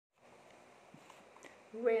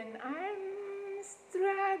When I'm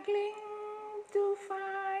struggling to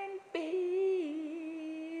find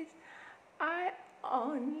peace, I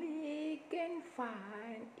only can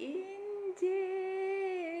find in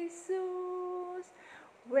Jesus.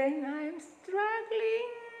 When I'm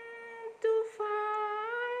struggling to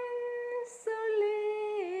find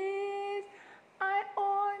solace, I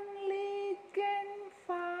only can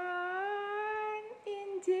find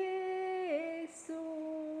in Jesus.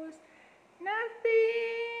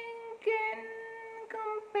 Nothing can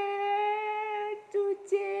compare to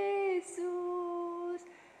Jesus.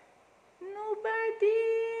 Nobody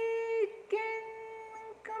can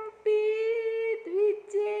compete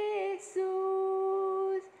with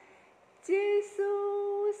Jesus.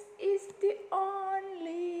 Jesus is the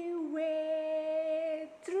only way,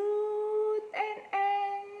 truth, and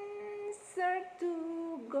answer to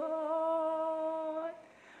God.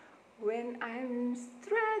 When I'm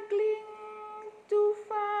struggling to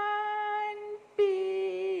find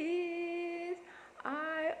peace,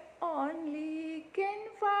 I only can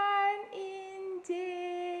find in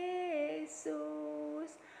Jesus.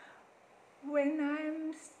 When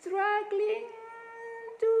I'm struggling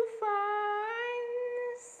to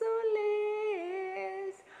find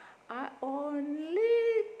solace, I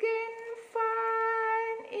only can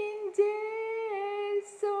find in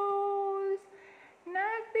Jesus.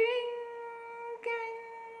 Nothing can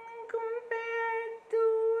compare to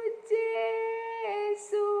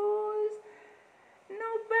Jesus.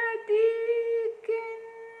 Nobody can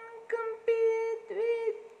compete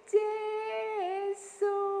with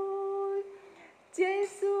Jesus.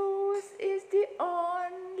 Jesus is the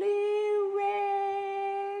only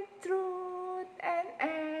way, truth, and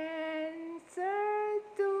answer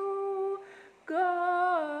to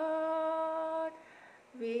God.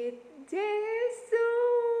 With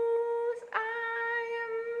Jesus I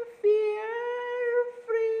am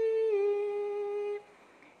fear-free,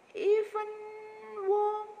 even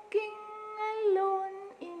walking alone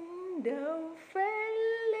in the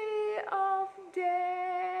valley of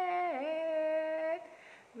death.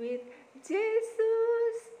 With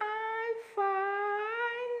Jesus I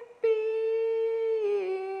find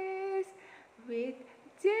peace. With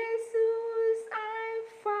Jesus I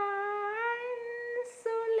find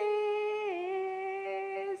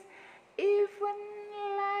solace. Even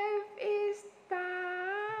life is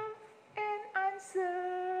tough and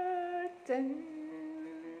uncertain,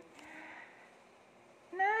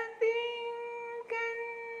 nothing can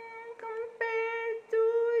compare to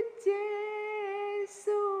Jesus.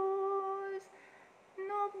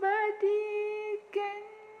 Nobody can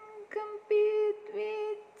compete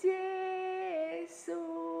with Jesus.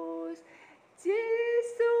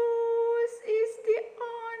 Jesus is the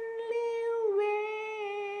only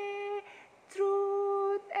way,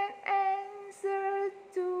 truth, and answer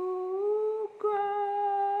to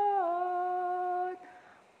God.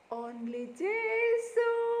 Only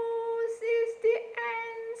Jesus is the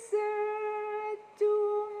answer to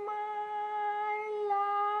my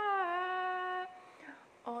life.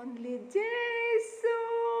 Only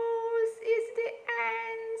Jesus is the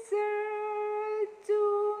answer to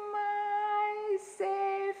my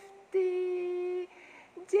safety.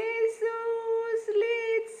 Jesus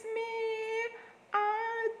leads me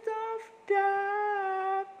out of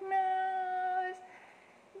darkness.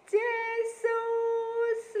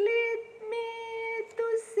 Jesus lead me to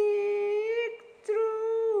seek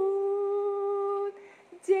truth.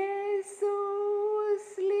 Jesus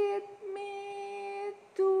lead me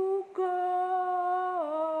to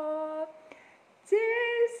God.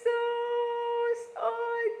 Jesus,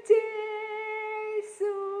 oh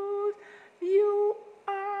Jesus, you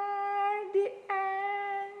are the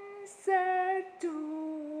answer to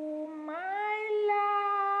my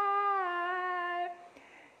life.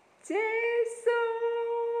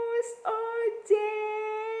 Jesus, oh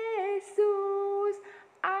Jesus,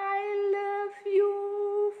 I love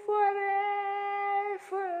you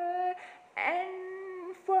forever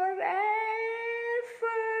and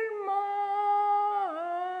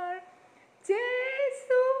forevermore. Jesus,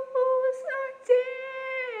 oh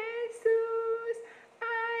Jesus, I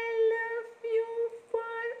love you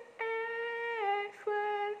forever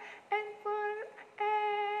and forevermore.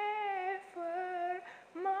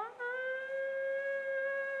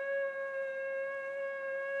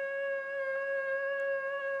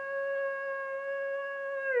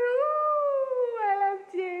 I love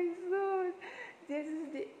Jesus. Jesus is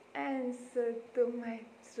the answer to my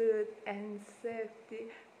truth and safety,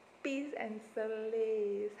 peace and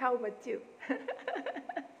solace. How about you?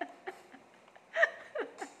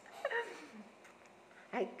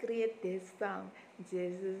 I create this song,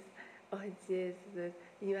 Jesus Oh Jesus,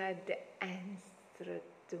 you are the answer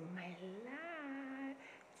to my life.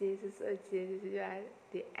 Jesus, oh Jesus, you are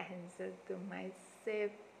the answer to my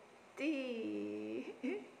safety.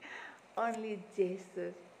 Only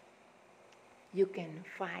Jesus, you can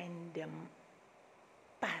find the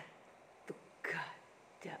path to God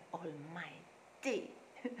the Almighty.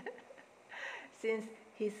 Since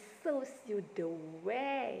He shows you the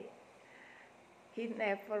way, He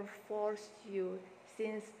never forces you.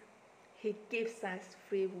 Since He gives us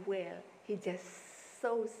free will, He just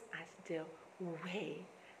shows us the way.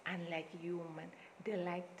 Unlike human, they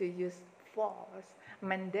like to use force,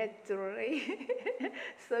 mandatory,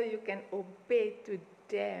 so you can obey to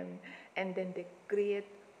them, and then they create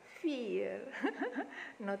fear,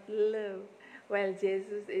 not love. While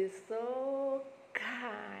Jesus is so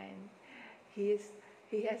kind, he is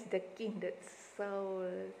he has the kindred soul,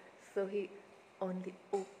 so he only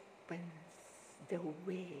opens the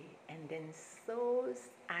way and then shows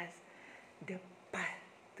us the path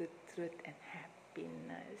to truth and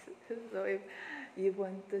happiness. So if you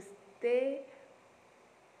want to stay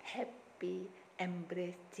happy,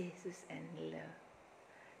 embrace Jesus and love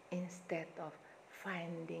instead of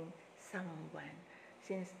finding someone,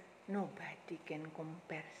 since nobody can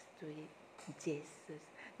compare to Jesus.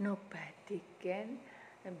 Nobody can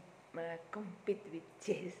compete with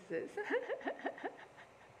Jesus.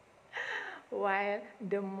 While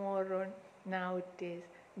the moron nowadays,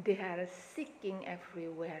 they are seeking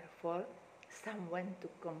everywhere for someone to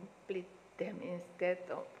complete them instead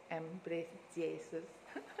of embrace Jesus.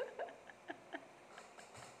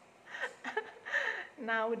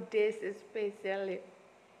 Nowadays, especially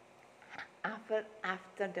after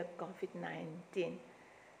the COVID-19,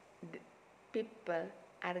 the people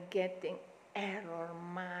are getting error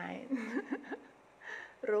mind,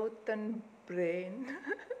 rotten brain.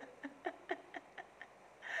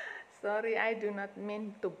 Sorry, I do not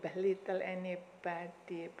mean to belittle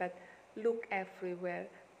anybody, but look everywhere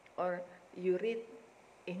or you read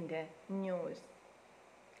in the news.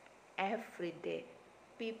 Every day,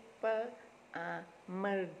 people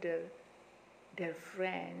murder their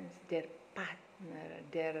friends, their partner,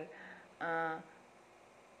 their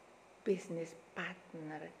business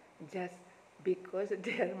partner, just because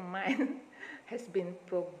their mind has been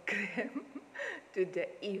programmed to the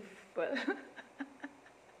evil.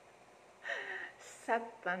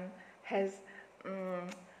 Satan has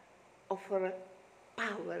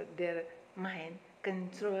overpowered their mind,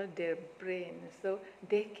 control their brain, so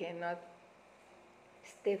they cannot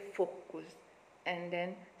stay focused and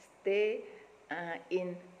then stay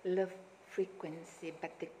in love frequency,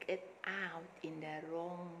 but they get out in the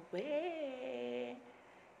wrong way.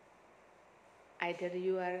 Either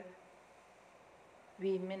you are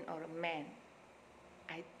women or men,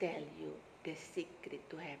 I tell you the secret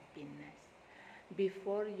to happiness.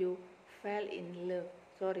 Before you fall in love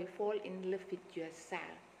with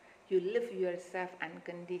yourself, you love yourself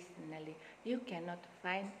unconditionally, you cannot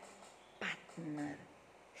find partner,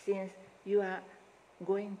 since you are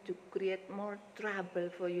going to create more trouble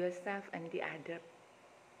for yourself and the other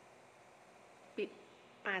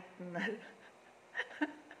partner.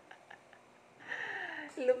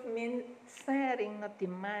 Love means sharing, not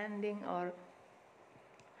demanding or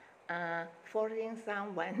forcing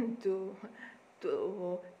someone to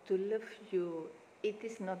love you. It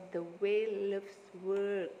is not the way love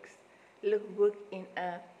works. Love works in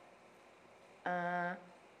a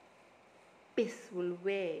peaceful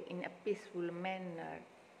way, in a peaceful manner.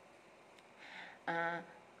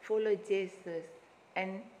 Follow Jesus,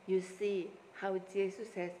 and you see how Jesus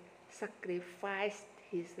has sacrificed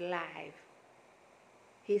his life.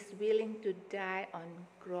 He's willing to die on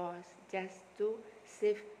cross just to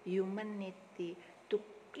save humanity, to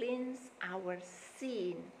cleanse our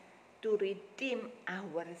sin, to redeem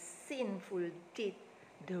our sinful deed,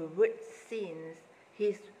 the word sins.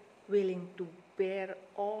 He's willing to bear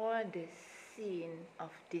all the sin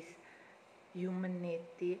of this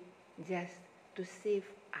humanity just to save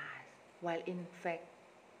us, while in fact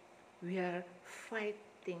we are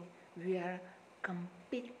fighting, we are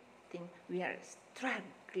competing, we are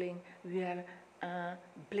struggling, we are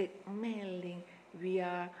blackmailing, we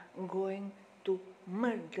are going to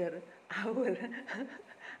murder our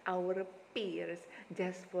our peers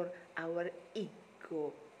just for our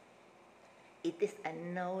ego. It is a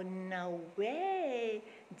no way.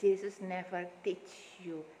 Jesus never teach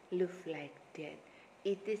you love like that.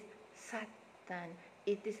 It is Satan.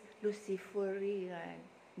 It is Luciferian.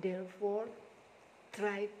 Therefore,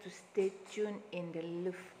 try to stay tuned in the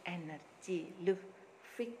love energy, love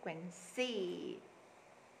frequency.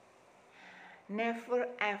 Never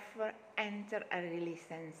ever enter a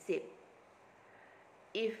relationship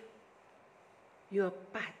if your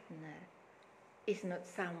partner is not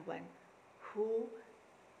someone who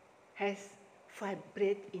has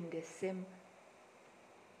vibrate in the same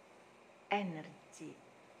energy,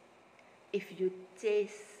 if you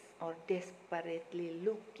chase or desperately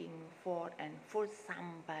looking for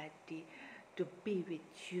somebody to be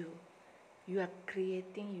with you, you are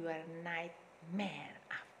creating your nightmare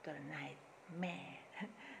after nightmare.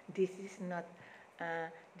 This is not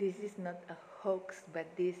a hoax, but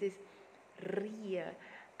this is real.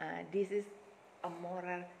 This is a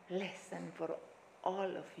moral lesson for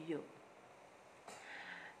all of you.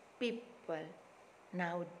 People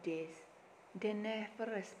nowadays, they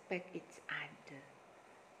never respect each other.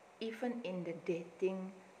 Even in the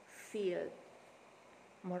dating field,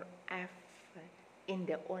 more often in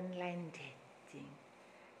the online dating,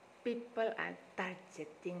 people are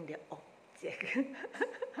targeting the object,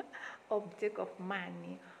 object of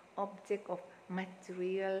money, object of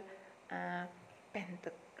material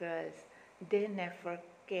pentacles. They never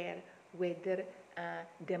care whether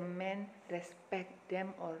the men respect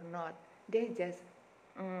them or not. They just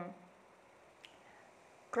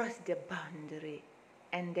cross the boundary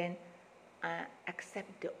and then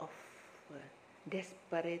accept the offer,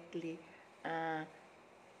 desperately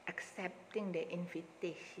accepting the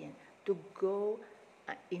invitation to go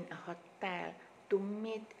in a hotel, to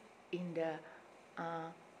meet in the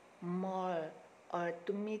mall, or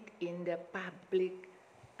to meet in the public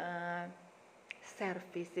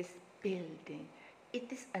services building.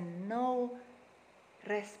 It is a no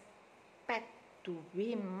respect to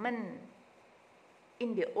women.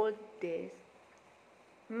 In the old days,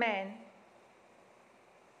 men,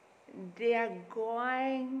 they are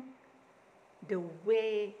going the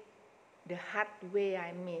hard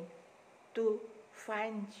way, to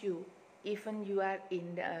find you, even you are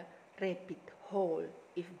in the rabbit hole,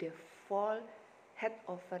 if they fall head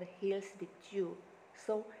over heels with you.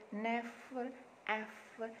 So never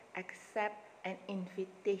ever accept an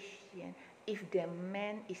invitation if the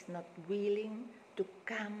man is not willing to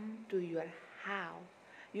come to your house.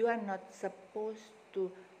 You are not supposed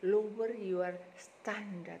to lower your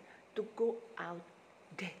standard to go out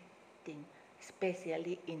dating,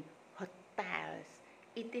 especially in hotels.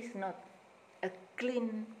 It is not a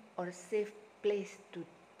clean or safe place to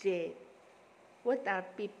date. What are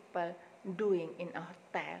people doing in a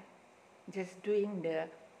hotel? Just doing the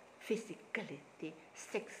physicality,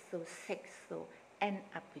 sexo, end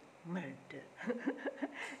up with murder.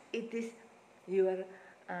 It is your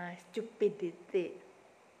stupidity.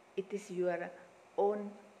 It is your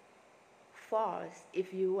own fault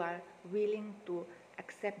if you are willing to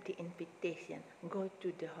accept the invitation, go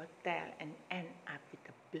to the hotel and end up with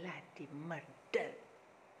a bloody murder.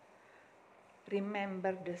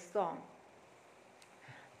 Remember the song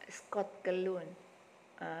Scott Calhoun,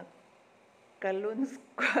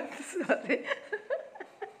 Scott, sorry.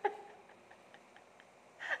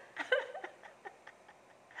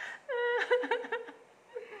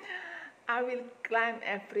 I will climb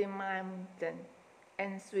every mountain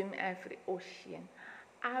and swim every ocean.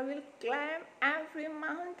 I will climb every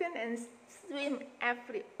mountain and swim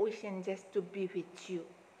every ocean just to be with you,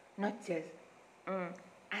 not just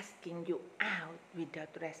asking you out without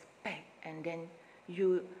respect, and then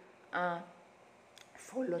you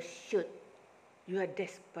follow suit. You are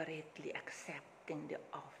desperately accepting the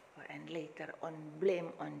offer and later on blame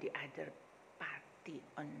on the other party,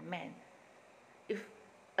 on men. If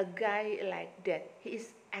a guy like that, he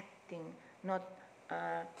is acting not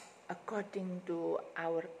according to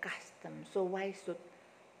our custom, so why should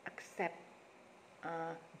accept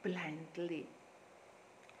blindly?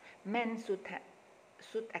 Men should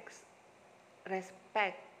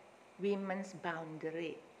respect women's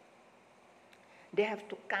boundary. They have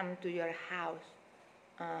to come to your house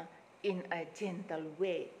in a gentle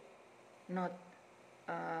way, not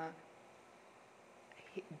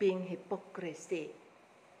being hypocrisy,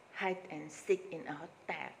 hide and seek in a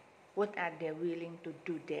hotel. What are they willing to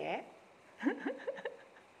do there?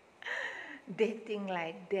 Dating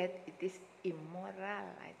like that, it is immoral,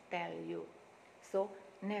 I tell you. So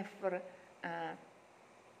never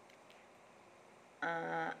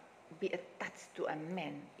be attached to a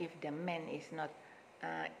man if the man is not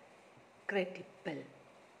credible.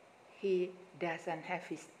 He doesn't have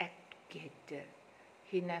his act together.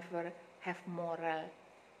 He never have moral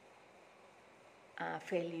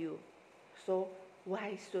value. So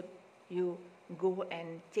why should you go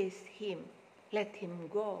and chase him? Let him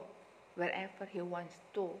go wherever he wants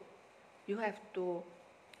to. You have to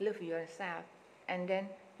love yourself, and then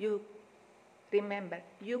you remember,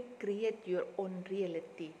 you create your own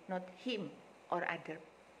reality, not him or other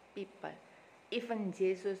people. Even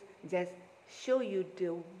Jesus just show you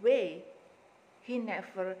the way. He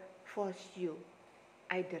never force you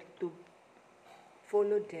either to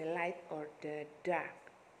follow the light or the dark.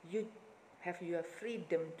 You have your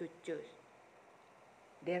freedom to choose.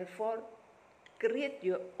 Therefore, create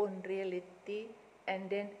your own reality and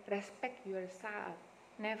then respect yourself.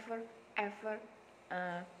 Never ever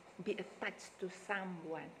be attached to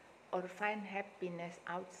someone or find happiness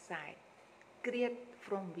outside. Create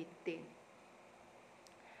from within.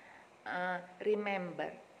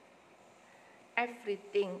 Remember,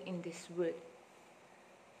 everything in this world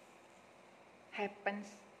happens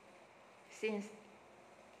since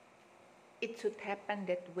it should happen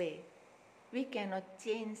that way. We cannot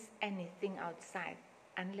change anything outside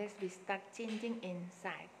unless we start changing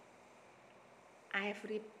inside. I have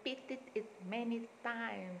repeated it many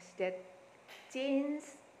times that change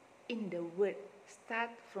in the world start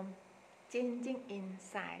from changing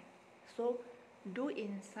inside. So do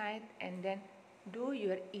inside and then do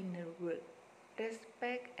your inner work.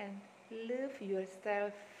 Respect and love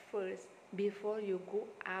yourself first before you go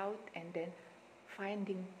out and then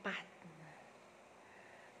finding partner.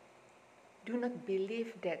 Do not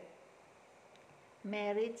believe that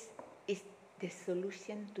marriage is the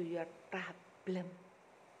solution to your problem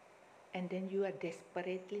and then you are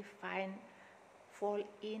desperately fall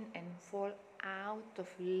in and fall out of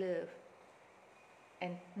love,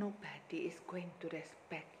 and nobody is going to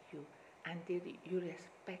respect you until you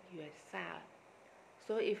respect yourself.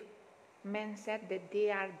 So if men said that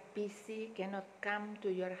they are busy, cannot come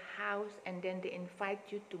to your house, and then they invite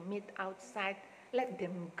you to meet outside, let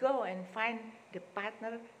them go and find the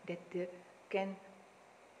partner that can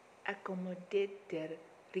accommodate their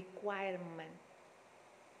requirement.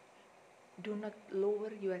 Do not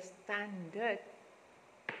lower your standard.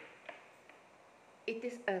 It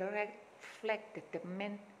is a red flag that the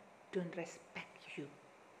men don't respect you.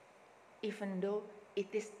 Even though it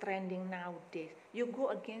is trending nowadays, you go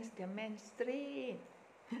against the mainstream.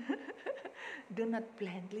 Do not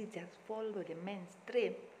blindly just follow the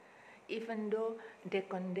mainstream. Even though they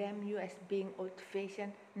condemn you as being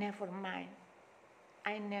old-fashioned, never mind.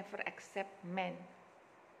 I never accept men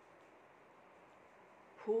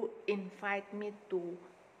who invite me to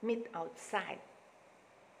meet outside.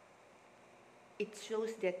 It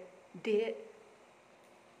shows that they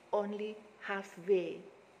only halfway,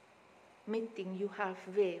 meeting you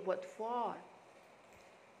halfway. What for?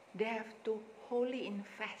 They have to wholly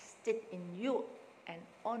invested in you and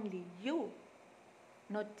only you,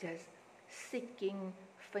 not just seeking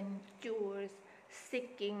ventures,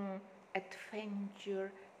 seeking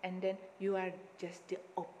adventure, and then you are just the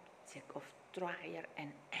object of trial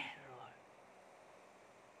and error.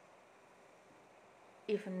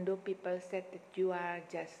 Even though people said that you are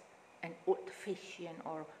just an old-fashioned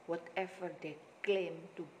or whatever they claim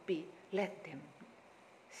to be, let them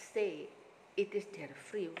say. It is their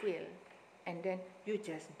free will, and then you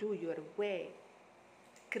just do your way.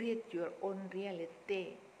 Create your own reality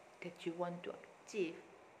that you want to achieve.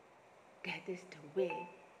 That is the way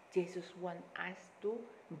Jesus wants us to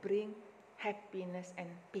bring happiness and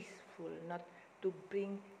peaceful, not to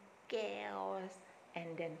bring chaos and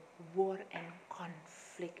then war and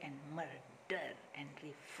conflict and murder and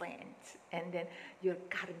revenge and then your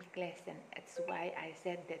karmic lesson. That's why I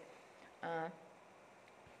said that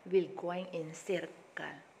we're going in circle.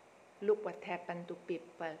 Look what happened to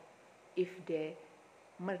people if they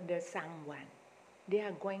murder someone. They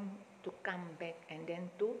are going to come back and then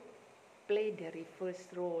to play the reverse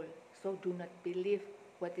role. So do not believe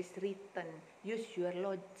what is written. Use your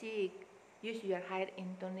logic. Use your higher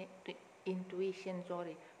intuition.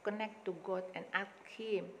 Connect to God and ask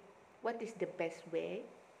Him, what is the best way?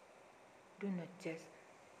 Do not just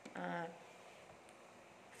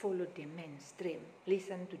follow the mainstream.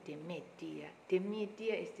 Listen to the media. The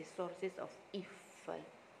media is the sources of evil.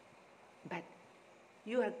 But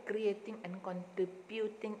you are creating and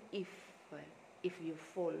contributing evil if you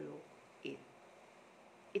follow it.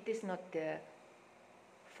 It is not the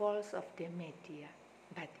fault of the media,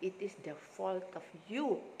 but it is the fault of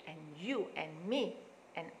you and me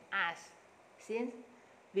and us, since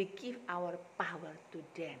we give our power to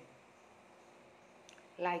them.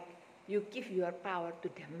 Like you give your power to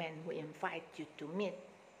the men who invite you to meet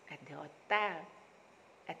at the hotel,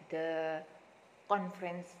 at the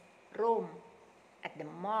conference room, at the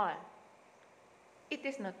mall. It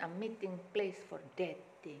is not a meeting place for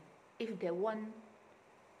dating. If they want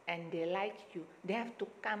and they like you, they have to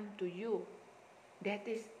come to you. That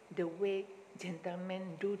is the way gentlemen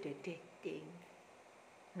do the dating.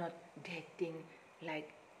 Not dating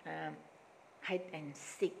like hide and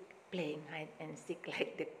seek playing hide and seek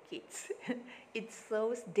like the kids. It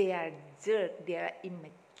shows they are jerk, they are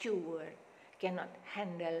immature, cannot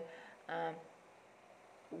handle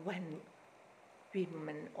one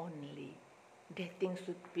woman only. Dating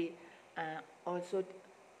should be also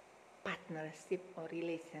partnership or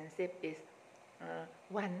relationship is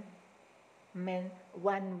one man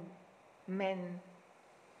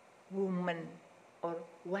woman or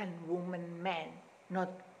one woman man, not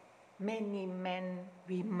many men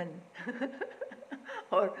women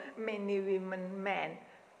or many women man.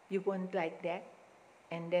 You won't like that,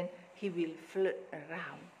 and then he will flirt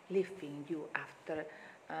around, leaving you after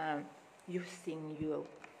using you,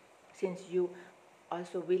 since you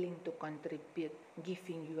also willing to contribute,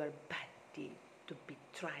 giving your body to be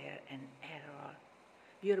trial and error.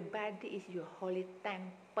 Your body is your holy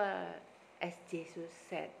temple, as Jesus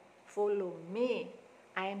said. Follow me,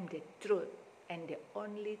 I am the truth, and the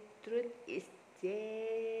only truth is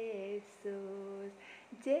Jesus.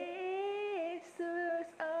 Jesus,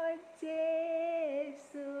 oh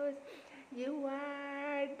Jesus, you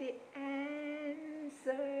are the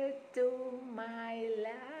answer to my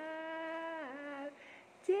life.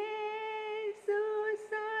 Jesus,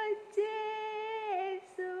 oh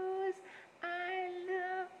Jesus, I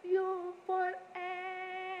love you forever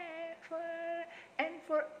and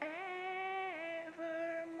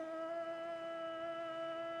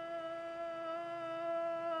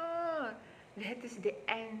forevermore. That is the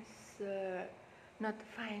answer, not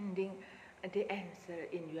finding the answer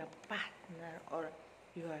in your partner or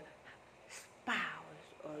your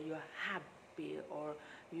spouse or your hubby or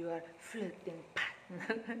your flirting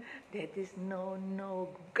partner. That is no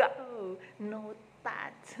go, no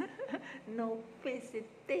touch, no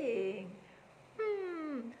visiting.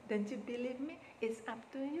 Don't you believe me? It's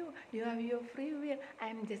up to you. You have your free will.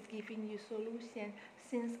 I'm just giving you solution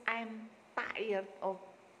since I'm tired of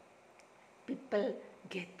people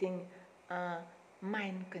getting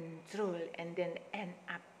mind control and then end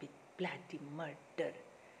up with bloody murder.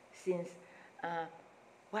 Since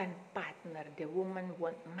one partner, the woman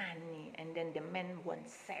want money and then the man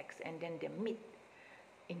wants sex and then they meet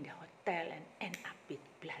in the hotel and end up with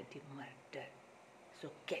bloody murder. So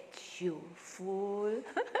get you, fool.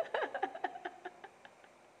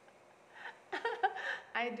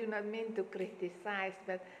 I do not mean to criticize,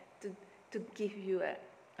 but to give you a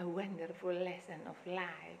wonderful lesson of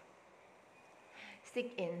life.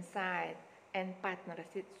 Seek inside, and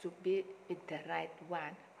partnership should be with the right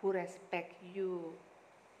one who respect you,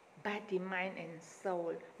 body, mind, and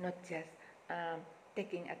soul, not just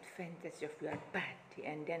taking advantage of your body,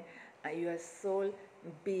 and then your soul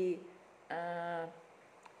be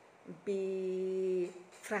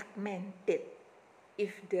fragmented.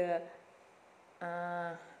 If the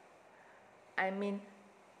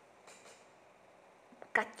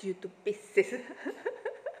cut you to pieces.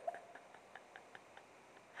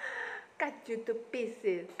 Cut you to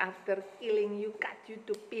pieces. After killing you, cut you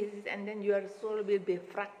to pieces, and then your soul will be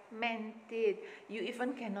fragmented. You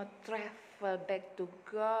even cannot travel back to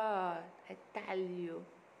God. I tell you.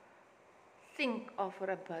 Think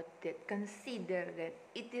over about that. Consider that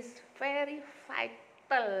it is very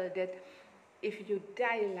vital that if you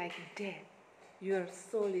die like that, your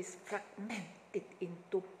soul is fragmented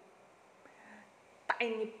into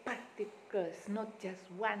tiny particles, not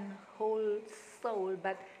just one whole soul,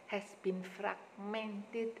 but has been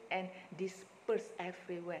fragmented and dispersed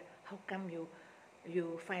everywhere. How come you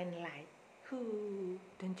find light? Who?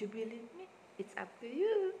 Don't you believe me? It's up to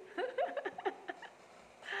you.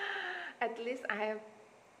 At least I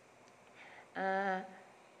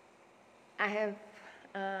have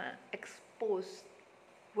exposed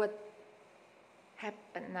what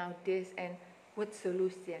happened nowadays and what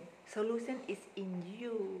solution. Solution is in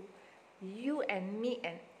you and me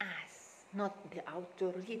and us, not the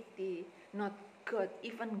authority, not God.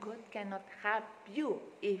 Even God cannot help you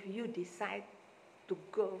if you decide to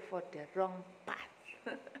go for the wrong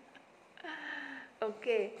path.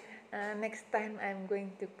 Okay, next time I'm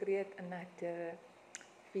going to create another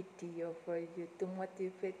video for you to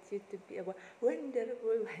motivate you to be a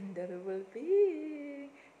wonderful, wonderful being.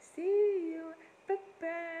 See you.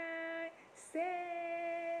 Bye-bye.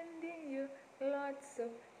 Sending you lots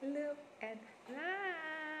of love and light.